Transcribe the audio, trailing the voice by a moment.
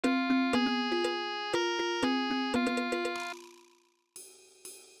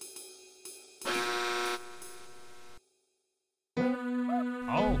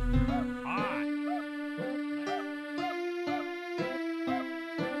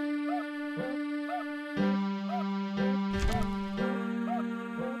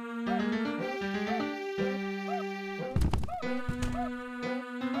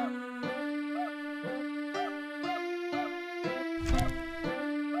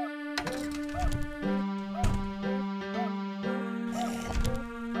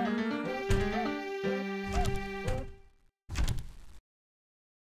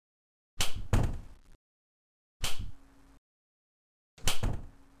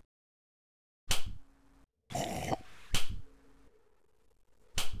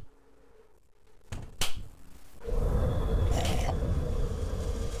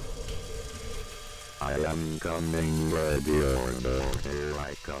am coming, ready or not, here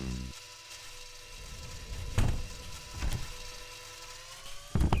I come.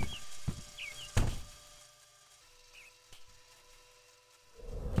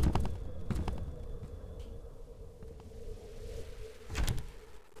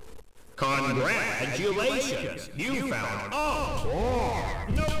 Congratulations! You found all 4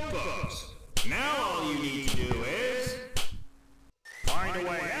 notebooks! Now all you need to do is find a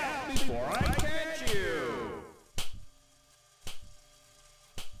way out before I catch you!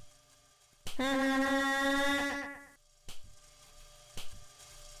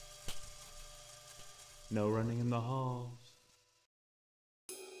 No running in the halls.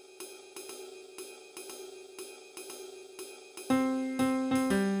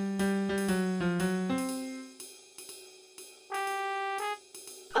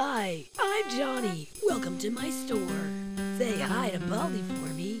 Hi, I'm Johnny. Welcome to my store. Say hi to Baldi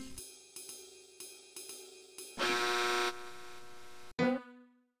for me.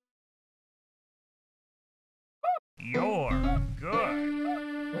 You're good!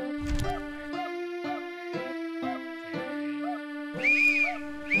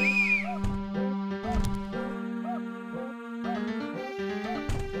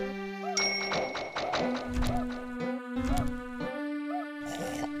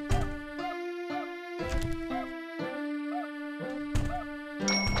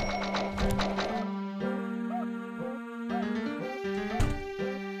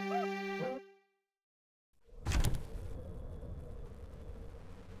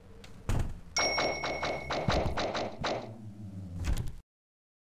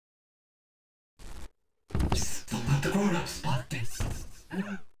 Don't let the grown-ups spot this.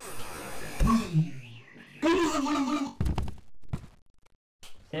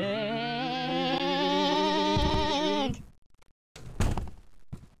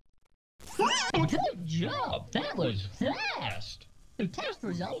 Wow, good job! That was fast! The test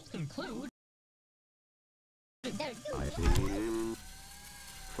results conclude that I see you,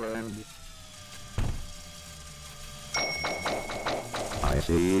 friend. I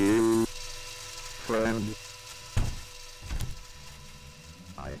see you, friend.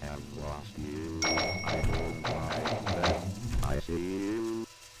 I have lost you. I don't mind that. I see you,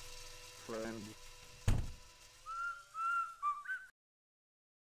 friend.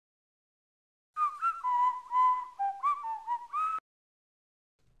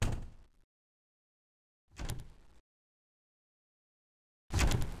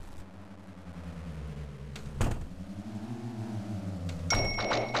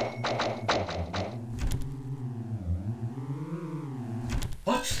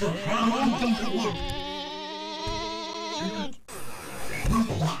 What's the problem?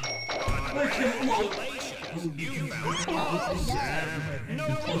 Congratulations! You found all 7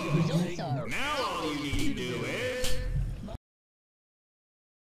 notebooks! Now all you need to do is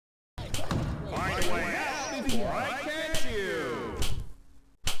find a way out before I catch you!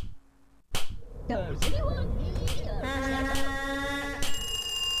 does anyone need a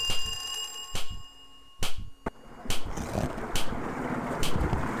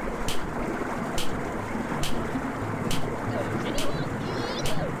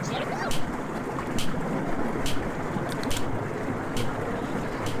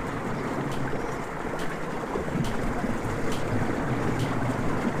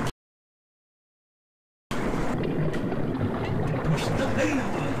Push the pain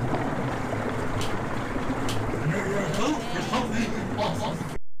away. You're hope for something awesome.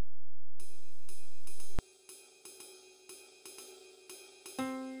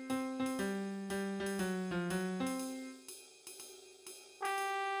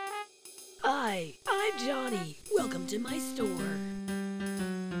 Hi, I'm Johnny. Welcome to my store.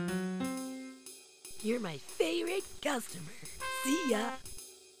 You're my favorite customer. See ya.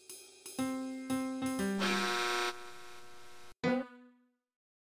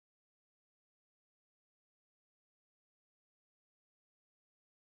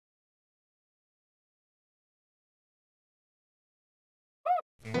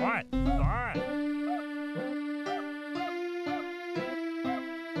 What? What?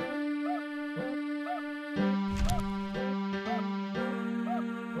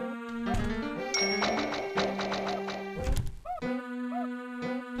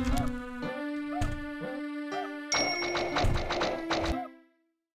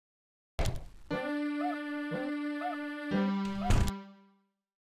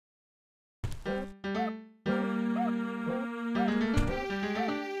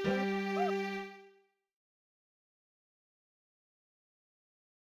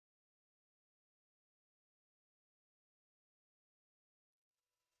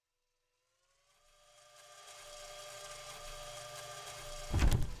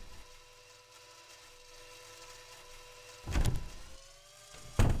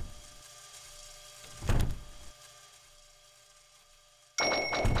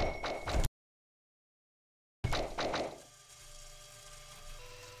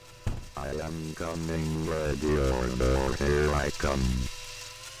 I am coming, ready or no, here I come.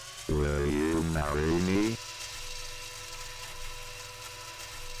 Will you marry me?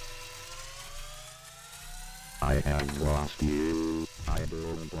 I have lost you. I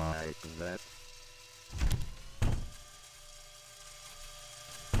don't like that.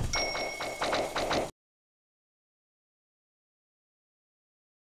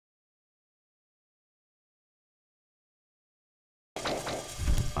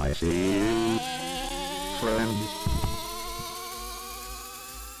 I see you, friend.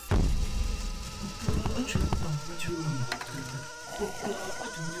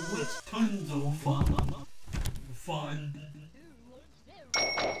 With tons of fun.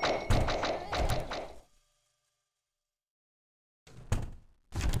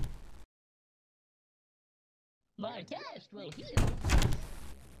 My cast will heal.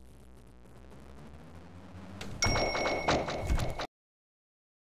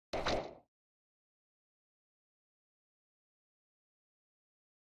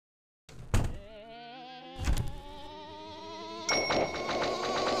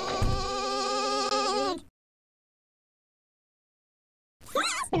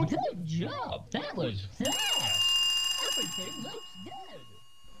 Good job! That was fast! Everything looks good!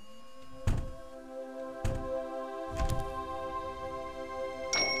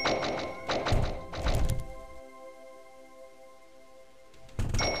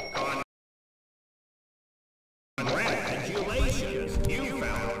 Congratulations! You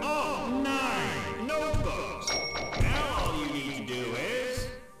found all 9 notebooks! Now all you need to do is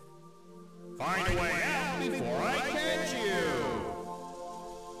find a way out before I catch you!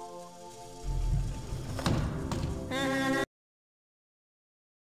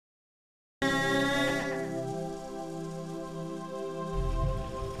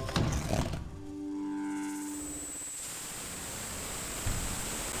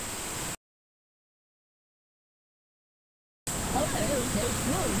 Oh, there's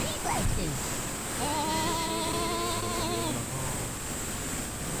no reflexes!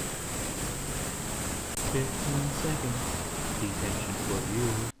 15 seconds. Detention for you.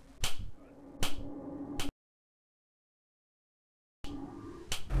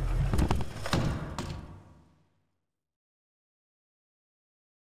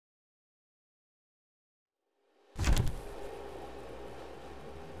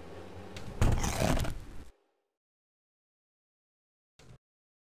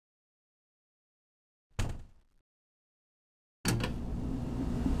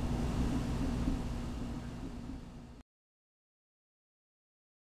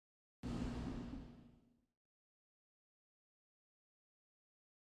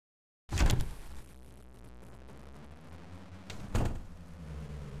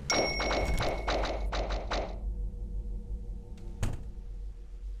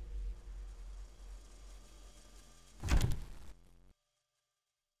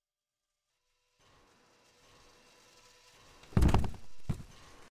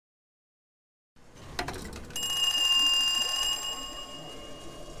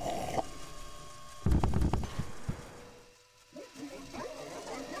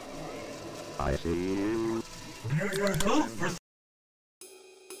 I see you. Prepare yourself for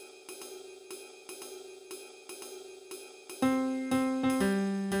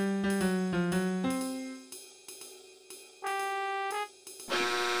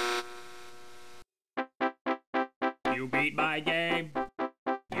You beat my game.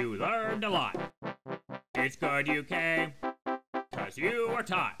 You learned a lot. It's good you came, 'cause you were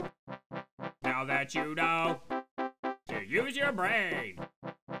taught. Now that you know to use your brain,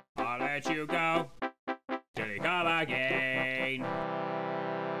 I'll let you go till you come again.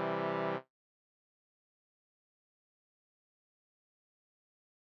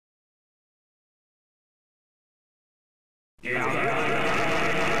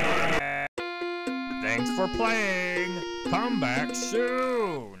 Thanks for playing. Come back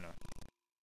soon.